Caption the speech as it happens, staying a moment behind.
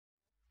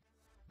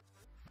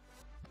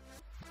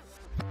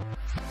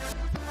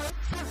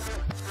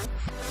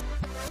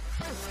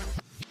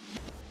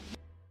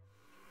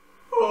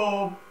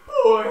Oh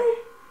boy.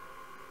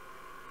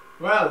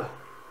 Well,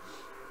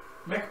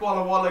 Mick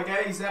Walla Walla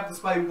guys, Episode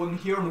Spy 1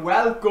 here, and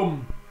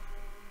welcome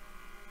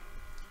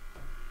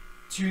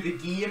to the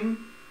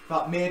game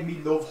that made me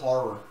love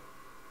horror.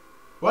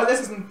 Well,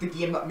 this isn't the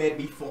game that made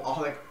me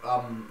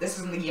this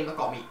isn't the game that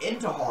got me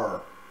into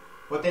horror,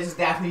 but this is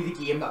definitely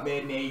the game that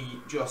made me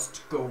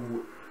just go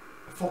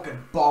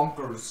fucking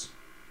bonkers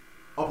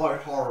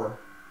about horror.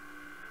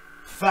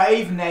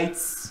 Five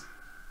Nights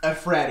at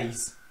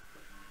Freddy's.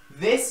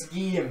 This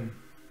game,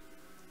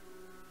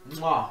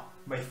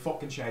 my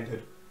fucking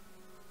childhood.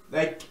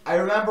 Like, I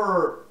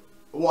remember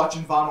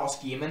watching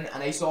Vanos Gaming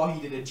and I saw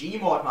he did a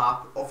Gmod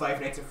map of Five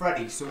Nights at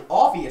Freddy's. So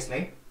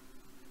obviously,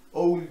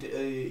 old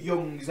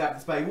young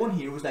Episode Spy 1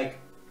 here was like,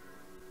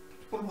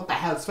 what the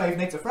hell is Five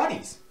Nights at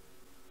Freddy's?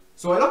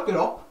 So I looked it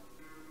up,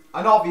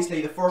 and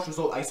obviously the first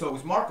result I saw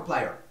was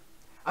Markiplier.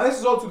 And this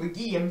is also the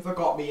game that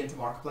got me into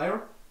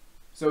Markiplier.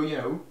 So, you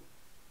know,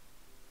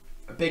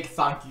 a big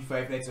thank you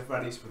Five Nights at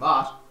Freddy's for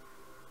that.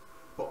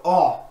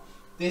 But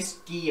this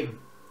game,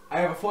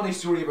 I have a funny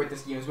story about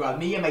this game as well.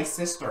 Me and my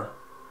sister,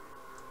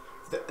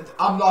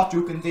 I'm not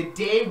joking, the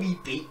day we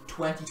beat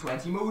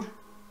 2020 mode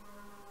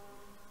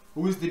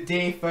was the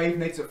day Five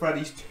Nights at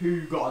Freddy's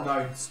 2 got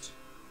announced.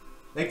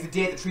 Like the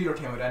day the trailer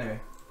came out anyway.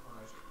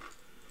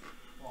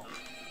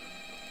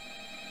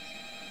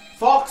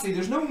 Foxy,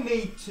 there's no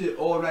need to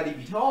already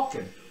be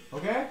talking,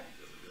 okay?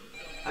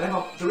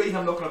 And the reason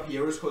I'm looking up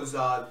here is because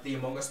the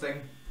Among Us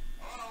thing.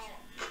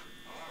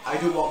 I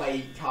don't want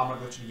my camera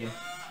glitching again.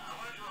 I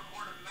wanted to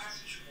record a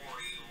message for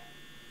you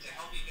to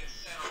help you get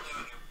settled in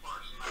on your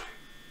first night.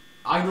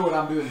 I know what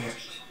I'm doing here. I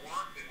actually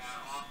worked in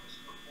that office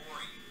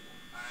before you.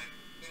 I'm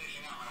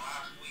finishing up my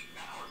last week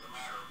now, as a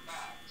matter of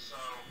fact. So,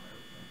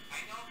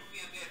 I know it can be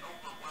a bit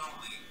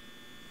overwhelming,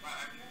 but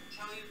I'm here to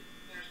tell you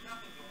there's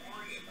nothing to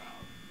worry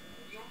about.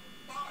 You'll be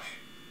fine.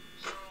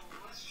 So,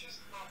 let's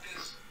just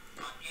focus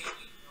on getting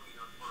you through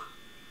your first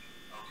week,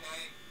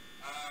 okay?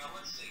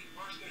 Let's see.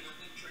 First, there's an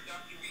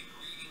introductory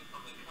greeting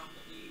from the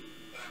company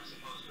that I'm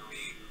supposed to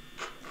read.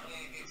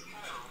 It's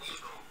kind of a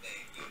literal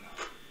thing, you know.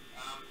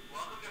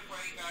 Welcome to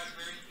Freddy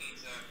Fazbear's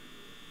Pizza,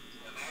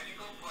 the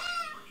magical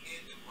place for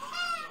kids and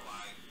grown-ups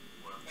alike,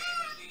 where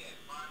fantasy and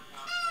fun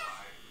comes to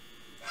life.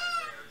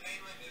 Fazbear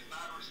Entertainment is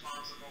not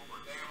responsible for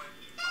damage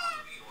to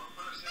property or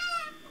person.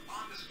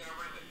 Upon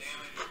discovering that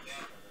damage or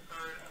death has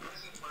occurred, a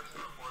missing person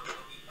report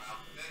will be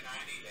filed within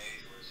 90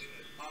 days, or as soon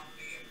as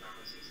property and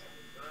premises have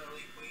been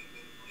thoroughly cleaned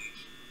and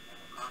bleached and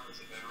the carpets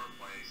have been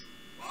replaced.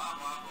 Blah,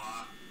 blah,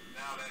 blah.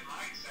 Now, that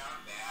might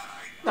sound bad,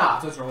 I know. Nah,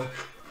 that's wrong.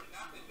 There's really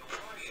nothing to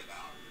worry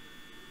about.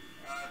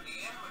 The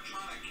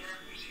animatronic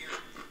characters here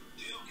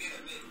do get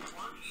a bit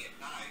quirky at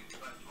night,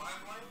 but do I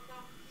blame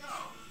them?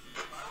 No.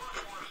 If I were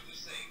forced to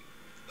sing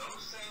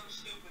those same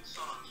stupid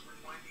songs for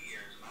 20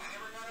 years and I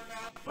never got a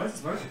bad, Why is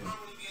this I'd merciful?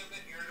 probably be a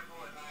bit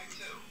irritable at night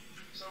too.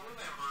 So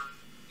remember,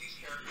 these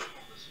characters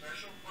hold a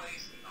special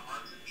place in the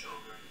hearts of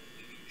children, and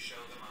you need to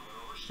show them a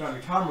little respect. Sorry,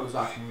 the camera was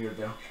acting weird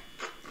there. Okay.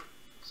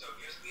 So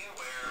just be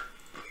aware,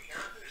 the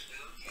characters do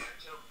tend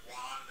to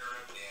wander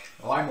a bit.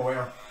 Oh, I'm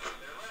aware.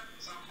 They're left in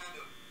some kind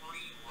of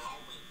free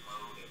roaming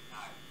mode at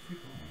night.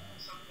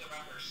 Something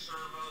about their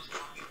servos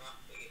locking up,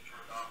 they get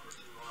turned off for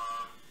too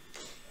long.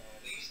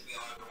 They used to be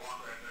allowed to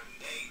walk around during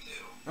the day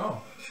too.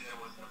 Oh. And then there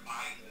was the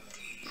bite of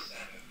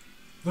 87.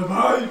 The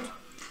bite!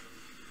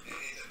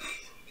 It's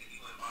amazing the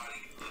human body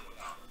can live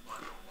without the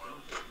frontal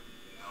lobe,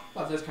 you know?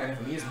 Well, that's kind of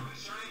amazing. Now,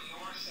 concerning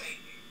your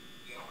safety,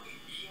 the only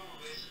real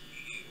risk to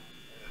you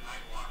as a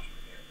night watchman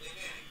here, if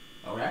any,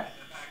 Okay. is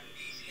the fact that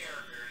these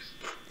characters,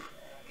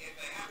 if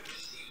they happen to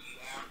see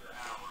you after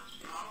hours,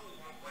 probably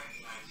won't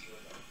recognize you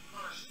as a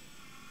person.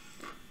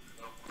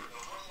 They'll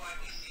most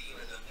likely see you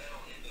as a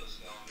metal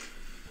endoskeleton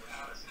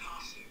without its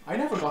costume. I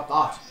never got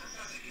that. Since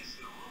that's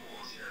against the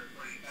rules here at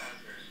Freddy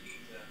Fazbear's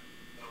Pizza,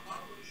 they'll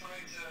probably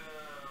try to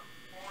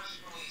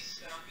forcefully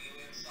stuff you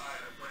inside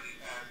a Freddy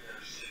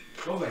Fazbear suit.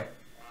 Lovely.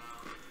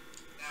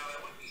 Now, that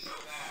wouldn't be so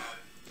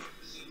bad if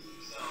the suits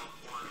themselves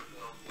weren't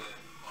filled with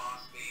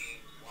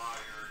crossbeams,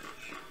 wires,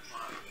 and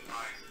electronic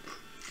devices,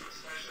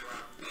 especially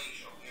around the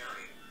facial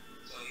area.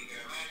 So you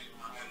can imagine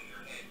how having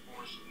your head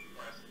forcibly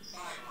pressed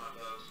inside one of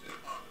those could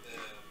cause a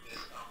bit of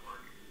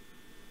discomfort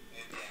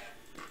and death.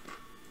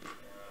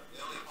 The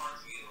only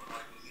parts of you that would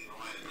likely see the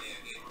light of day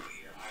again would be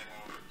your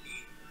eyeballs or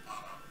teeth that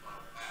pop out the front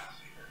of the mask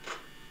here.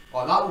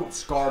 Oh, that won't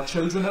scar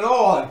children at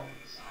all.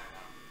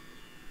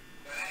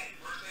 But hey,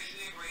 First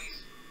Nation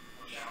agrees.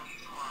 I'll chat with you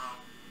tomorrow.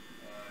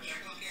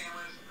 Check those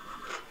cameras and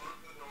remember to close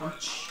the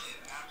doors only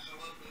if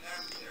absolutely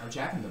necessary. I'm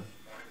checking them.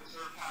 Gotta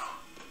conserve power.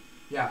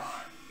 Yeah.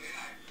 Alright, good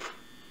night.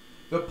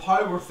 The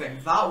power thing,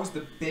 that was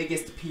the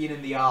biggest pain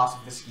in the ass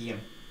of this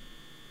game.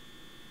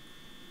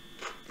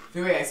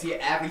 The way I see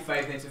it, every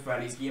Five Nights at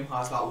Freddy's game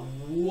has that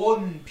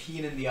one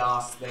pain in the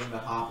ass thing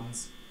that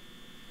happens.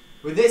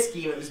 With this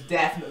game, it was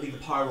definitely the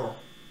power.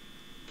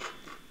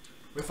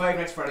 With Five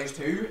Nights at Freddy's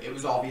 2, it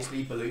was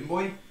obviously Balloon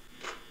Boy.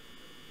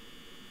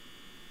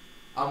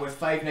 And with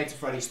Five Nights at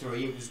Freddy's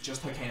 3, it was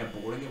just how kind of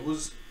boring it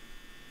was.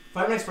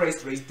 Five Nights at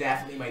Freddy's 3 is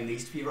definitely my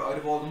least favourite out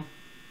of all of them.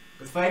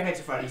 But Five Nights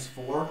at Freddy's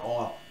 4,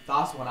 oh,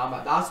 that's one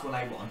that's one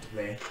I want to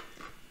play.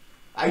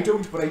 I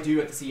don't, but I do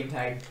at the same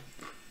time.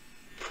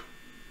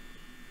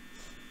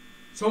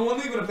 So I'm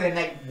only going to play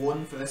Night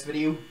 1 for this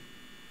video.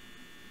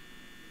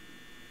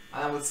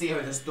 And then we'll see how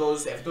this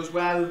does. If it does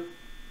well,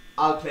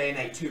 I'll play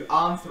Night 2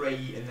 and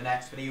 3 in the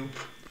next video.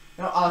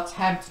 No, I'll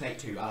attempt Night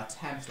 2. I'll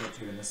attempt Night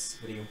 2 in this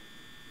video.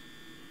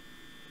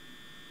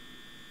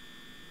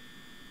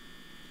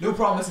 No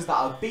promises that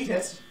I'll beat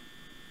it.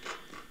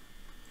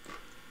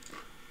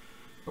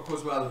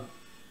 Because, well,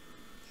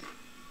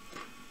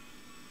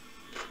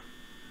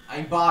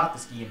 I'm bad at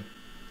this game.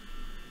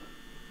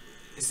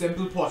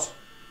 Simply put,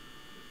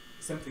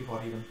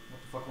 even.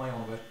 What the fuck am I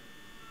on about?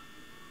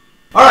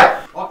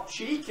 Alright! Oh,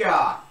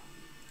 Chica!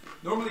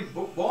 Normally,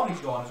 Bonnie's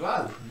gone as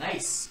well.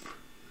 Nice.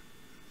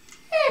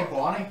 Hey,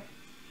 Bonnie.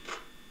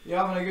 You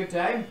having a good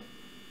time?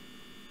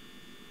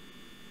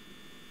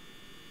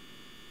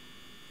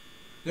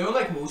 You know,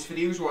 like most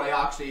videos where I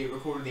actually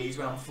record these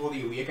when I'm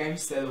fully awake, I'm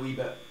still a wee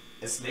bit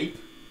asleep.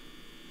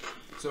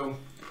 So,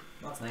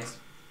 that's nice.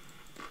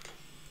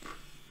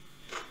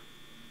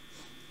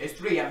 It's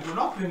 3 AM. We're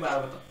not doing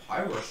well with the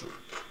power,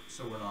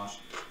 so we're not.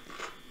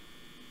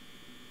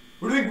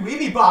 We're doing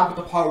really bad with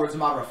the power, as a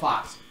matter of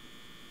fact.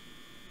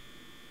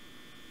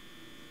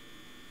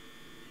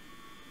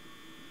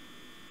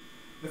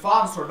 The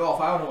fan's turned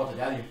off, I don't know what to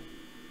tell you.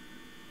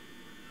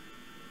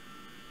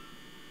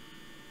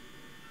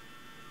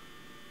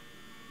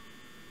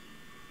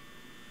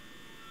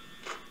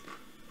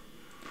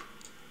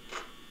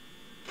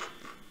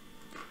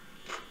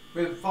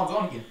 Wait, the fan's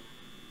on again.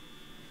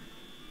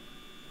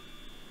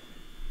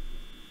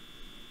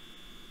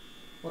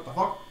 What the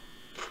fuck?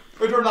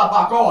 Who turned that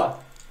back on?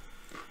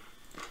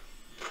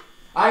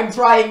 I'm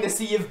trying to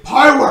save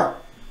power!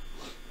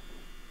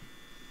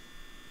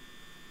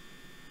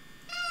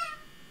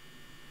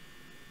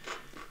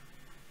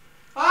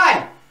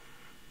 Hi!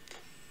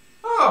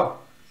 Oh!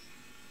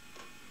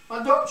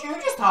 Well, don't you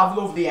just have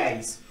lovely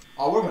eyes?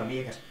 Oh, we're gonna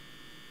make it.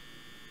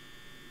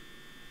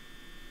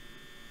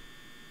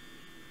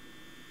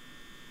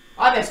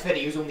 And this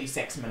video is only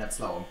 6 minutes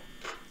long.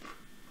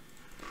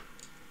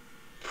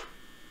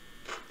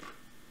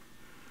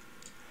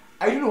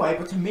 I don't know why,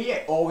 but to me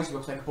it always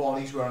looks like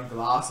Bonnie's wearing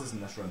glasses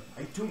in this room.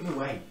 I don't know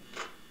why.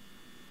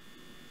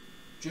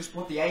 Just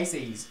what the eye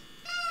sees.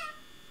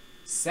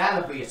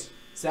 Celebrate.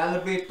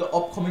 Celebrate the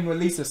upcoming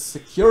release of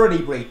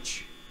Security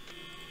Breach.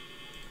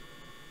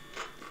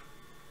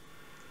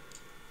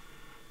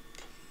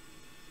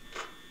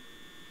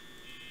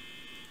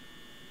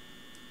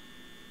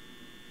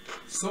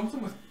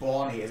 Something with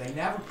Bonnie is I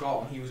never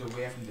got when he was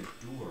away from the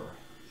door.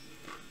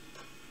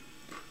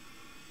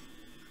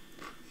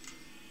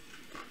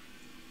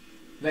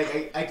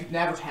 Like, I could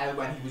never tell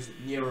when he was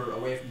near or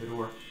away from the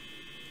door.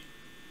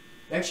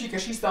 Like,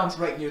 cause she stands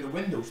right near the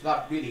window, so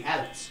that really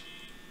helps.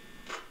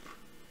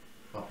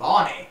 But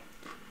Bonnie?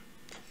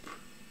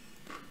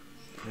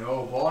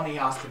 No, Bonnie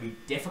has to be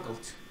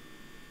difficult.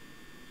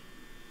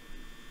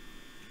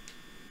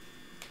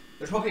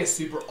 There's probably a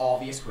super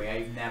obvious way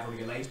I've never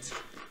realised.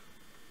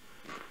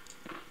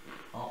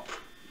 Oh.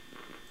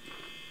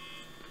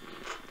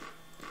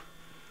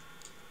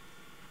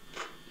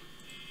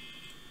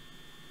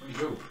 Where'd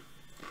he go?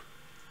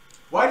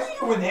 Why did he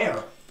go in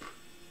there?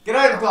 Get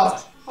out of the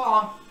closet! Come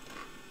on.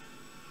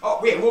 Oh,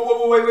 wait,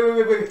 whoa,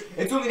 wait.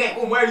 It's only Night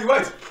 1, where are you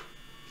out?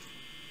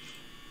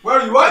 Where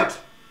are you out?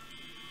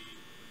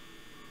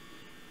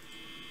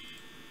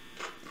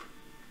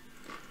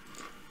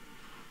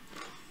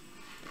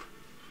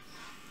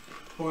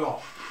 Hold on.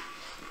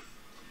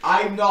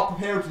 I'm not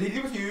prepared to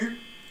deal with you.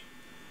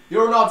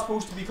 You're not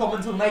supposed to be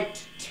coming till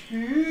Night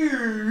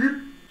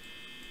 2.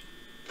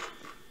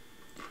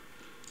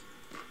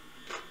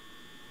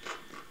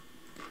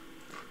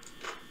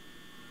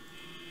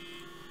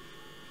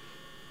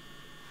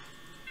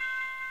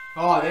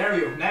 Oh, there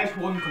we go. Night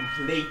 1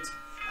 complete.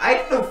 I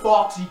didn't know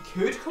Foxy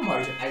could come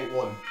out at Night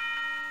 1.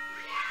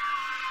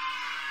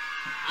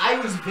 I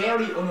was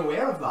very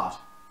unaware of that.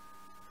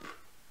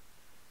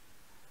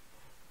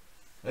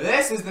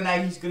 This is the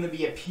night he's going to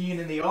be a pain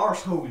in the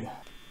arsehole.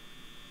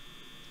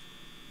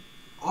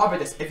 Oh, but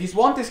this, if you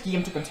want this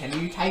game to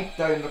continue, type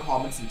down in the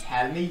comments and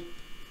tell me,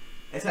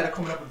 instead of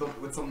coming up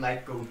with some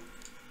like go.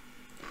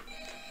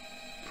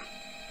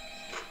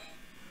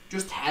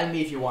 Just tell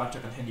me if you want it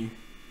to continue.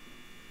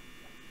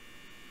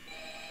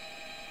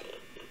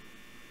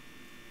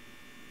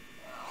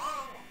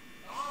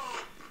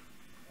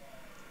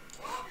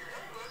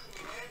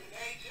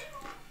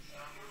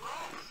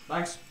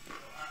 Thanks.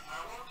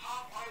 I won't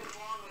talk quite as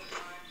long this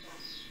time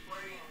since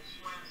Freddy and his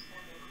friends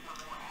tend to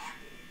become more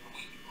active as the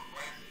week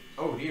progresses.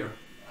 Oh dear.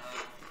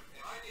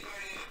 It might be a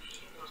good idea to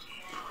keep those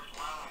cameras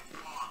while I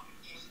talk,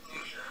 just to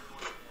make sure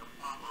everyone's in their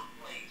proper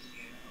place,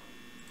 you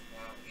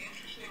know.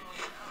 Interestingly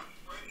enough,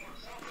 Freddy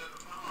himself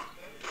doesn't come on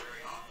stage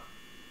very often.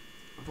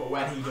 But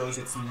when he does,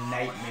 it's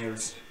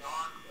nightmares.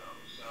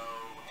 So,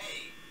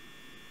 hey,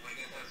 I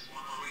guess that's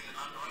one more reason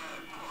not to run out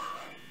of power,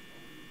 right?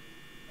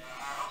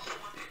 I also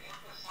want to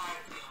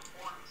emphasize the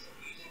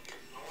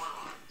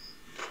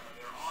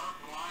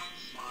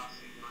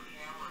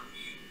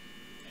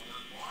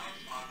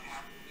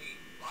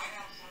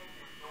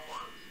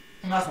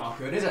That's not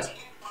good, is it? If you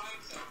can find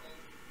something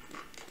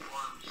or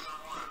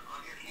someone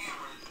on your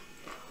cameras,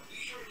 be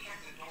sure to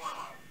check the door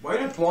light. Why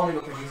did Bonnie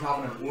look like he's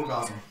having an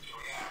orgasm? To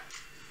react.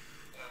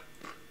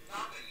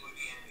 Not that you would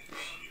be in any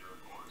danger,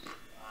 of course.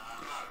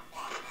 I'm not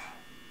implying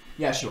that.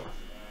 Yeah, sure.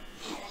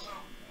 Also,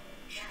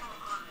 check on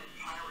the curtain in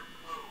Pirate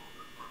Cove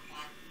for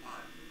Cactus.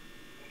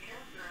 The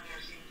character in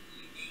there seems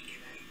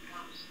unique in that he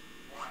becomes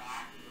more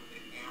active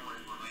if the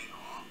cameras remain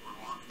off for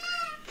long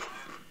periods of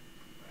time.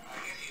 I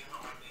guess he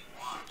doesn't like being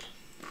watched.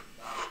 I don't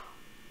know.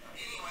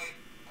 Anyway,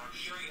 I'm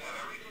sure you have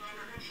everything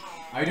under control.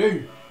 I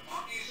do.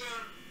 Talk to you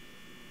soon.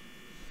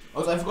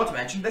 Also, I forgot to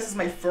mention, this is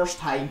my first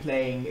time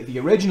playing the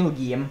original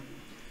game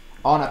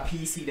on a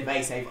PC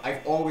device.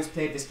 I've always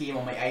played this game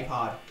on my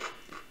iPad.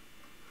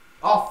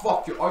 Oh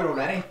fuck, you're out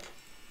already.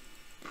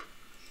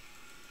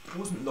 I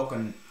wasn't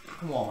looking.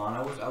 Come on,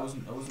 man. I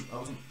wasn't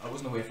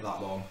away for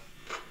that long.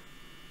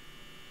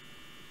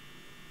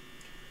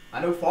 I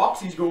know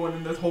Foxy's going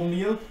in the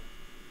thumbnail.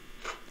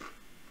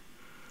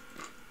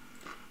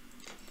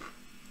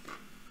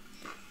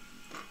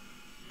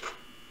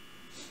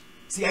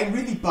 See, I'm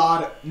really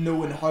bad at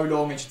knowing how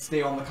long I should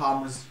stay on the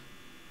cameras.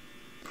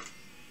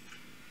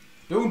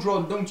 Don't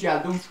run, don't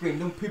yell, don't scream,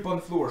 don't poop on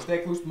the floor. Stay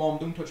close to mom,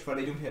 don't touch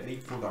Freddy, don't hit me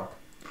before dark.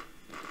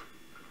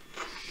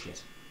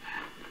 Shit.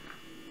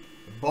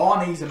 The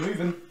Bonnies are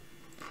moving.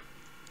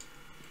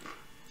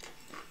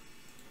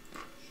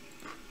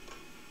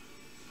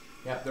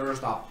 Yep, there's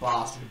that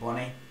bastard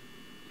bunny.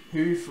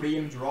 Who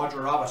framed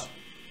Roger Rabbit?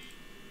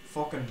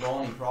 Fucking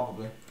Bonnie,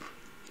 probably.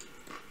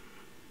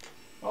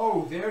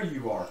 Oh, there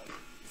you are.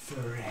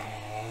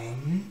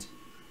 Friend?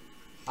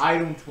 I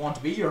don't want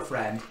to be your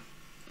friend,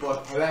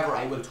 but however,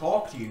 I will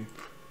talk to you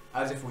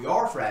as if we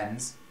are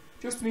friends,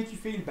 just to make you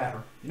feel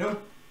better, you know?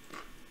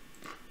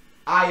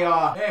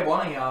 Hey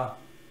Bonnie,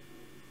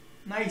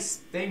 nice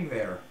thing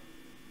there.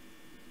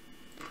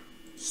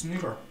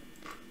 Snooker.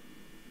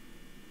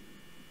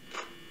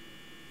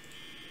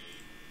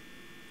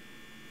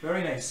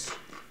 Very nice.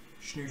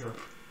 Snooter.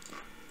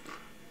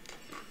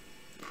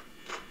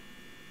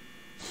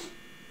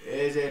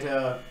 Is it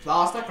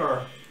plastic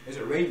or is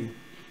it real?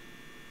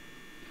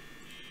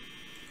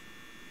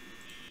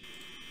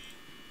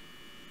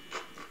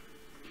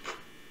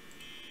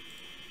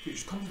 Dude,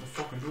 just come to the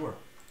fucking door.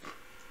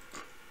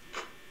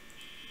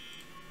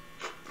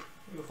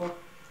 What the fuck?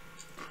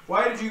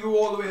 Why did you go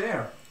all the way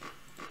there?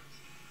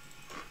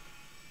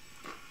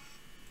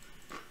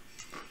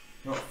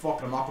 No, fuck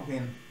it, I'm not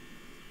complaining.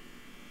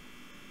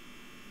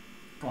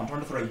 Come on, turn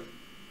to 3.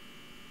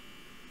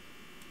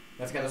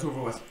 Let's get this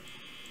over with.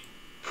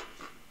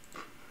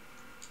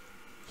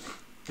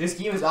 This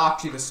game is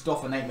actually the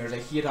stuff of nightmares. I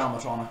hate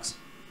animatronics.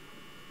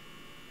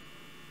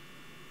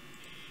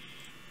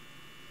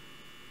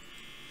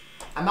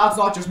 And that's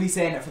not just me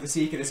saying it for the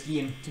sake of this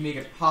game, to make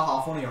it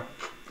haha funnier.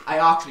 I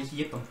actually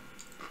hate them.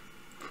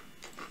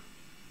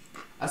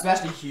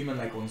 Especially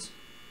human-like ones.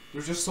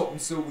 There's just something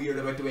so weird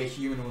about the way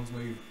human ones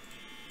move.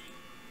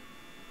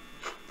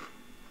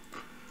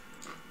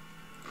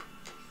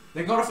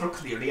 Like, not if they're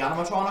clearly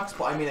animatronics,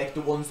 but I mean like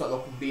the ones that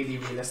look really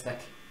realistic.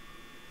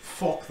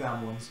 Fuck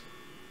them ones.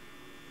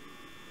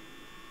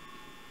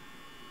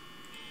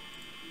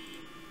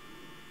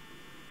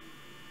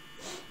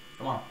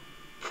 Come on.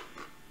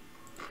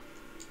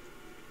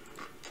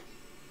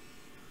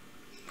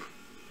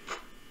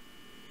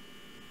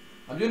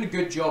 I'm doing a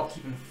good job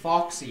keeping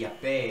Foxy at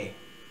bay.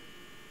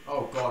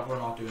 Oh god, we're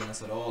not doing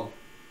this at all.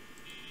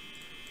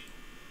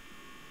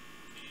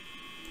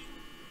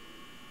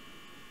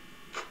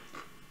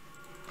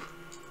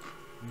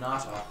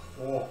 Not a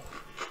hope.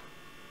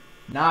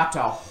 Not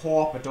a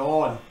hope at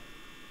all.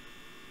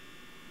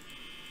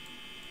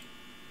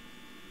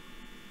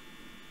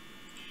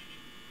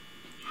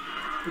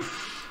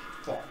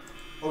 Fuck.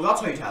 Oh,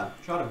 that's how you tell.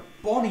 Shut him.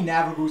 Bonnie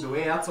never goes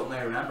away, that's something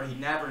I remember. He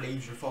never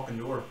leaves your fucking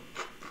door.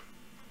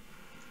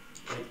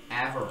 Like,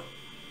 ever.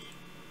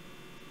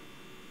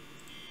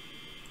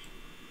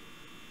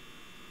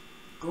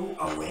 Go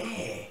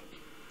away.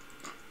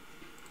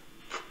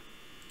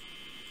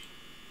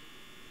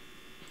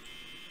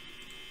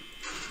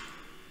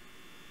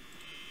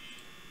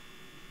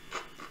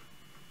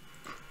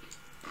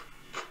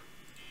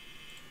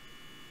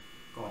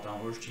 God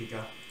damn, where's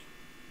Chica?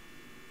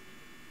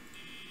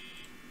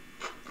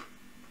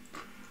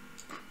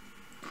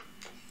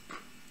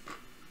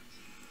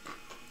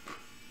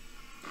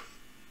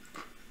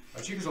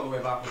 Chica's all the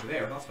way back over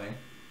there, that's fine.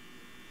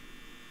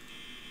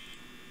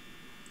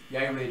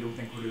 Yeah, I really don't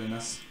think we're doing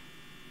this.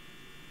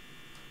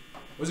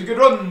 It was a good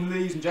run,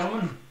 ladies and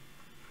gentlemen.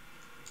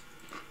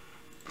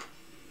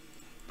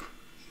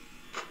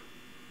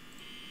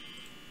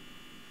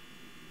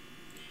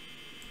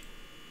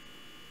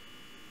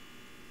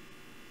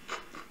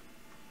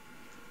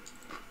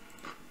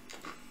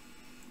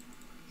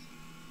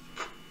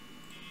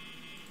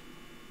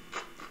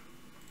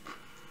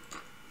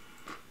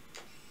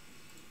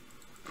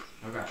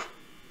 Okay.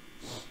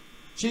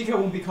 Chica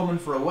won't be coming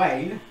for a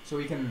while, so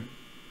we can...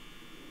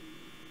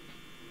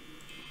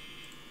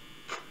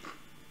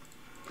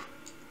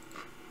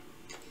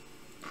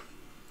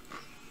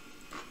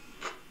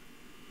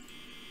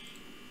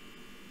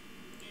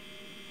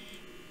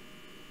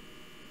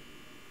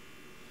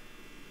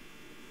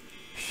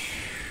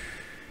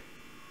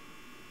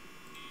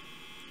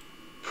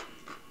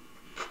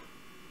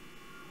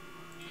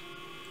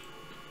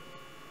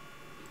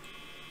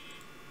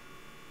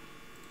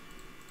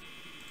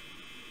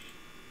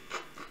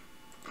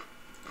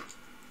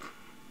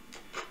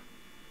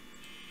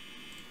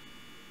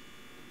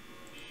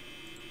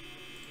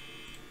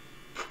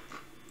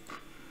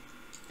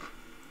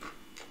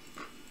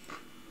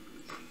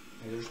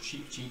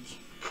 Cheek, cheek.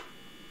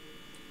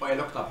 Oh, yeah,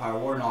 look at that power.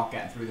 We're not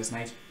getting through this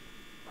night.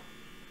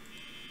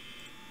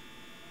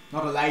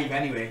 Not alive,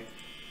 anyway.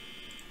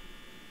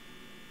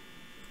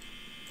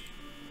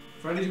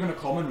 Freddy's gonna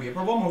come and rape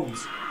our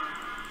bumholes.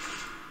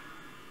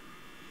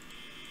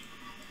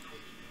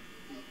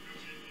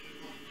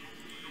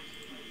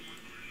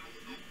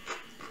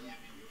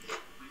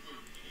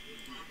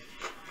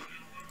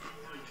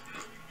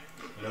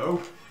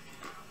 Hello?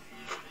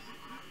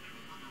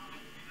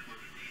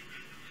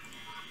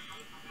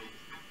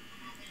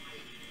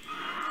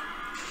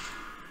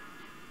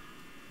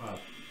 Well.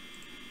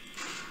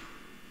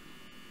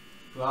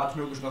 Glad to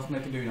know there's nothing I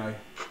can do now.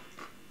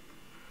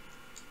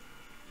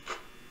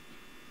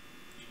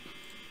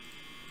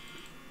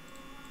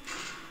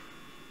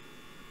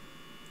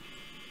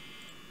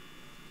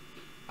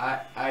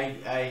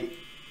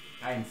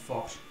 I'm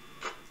fucked.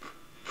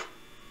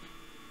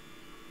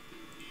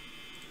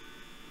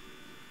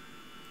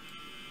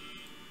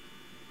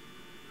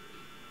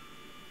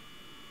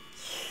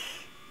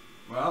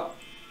 Well,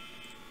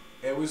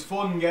 it was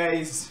fun,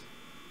 guys.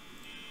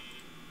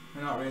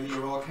 Not really,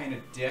 you're all kind of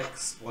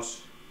dicks,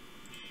 but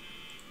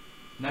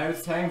now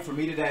it's time for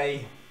me to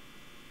die.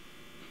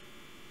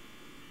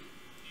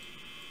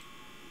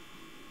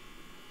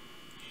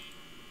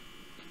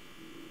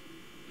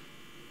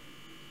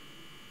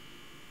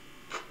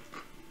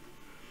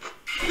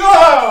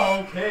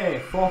 Oh,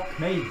 okay, fuck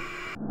me.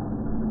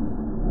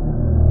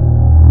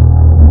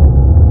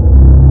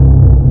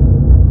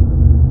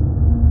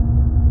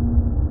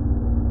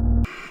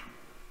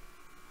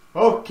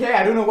 Okay,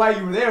 I don't know why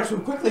you were there so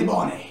quickly,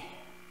 Bonnie.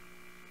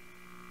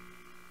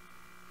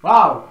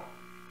 Wow.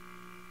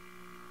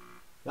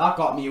 That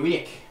got me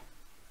awake.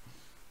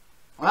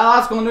 Well,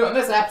 that's going to do it on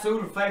this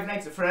episode of Five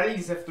Nights at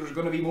Freddy's, if there's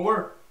going to be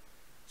more.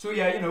 So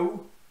yeah, you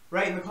know,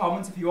 write in the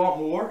comments if you want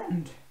more,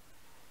 and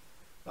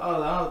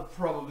I'll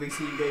probably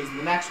see you guys in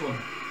the next one.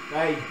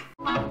 Bye.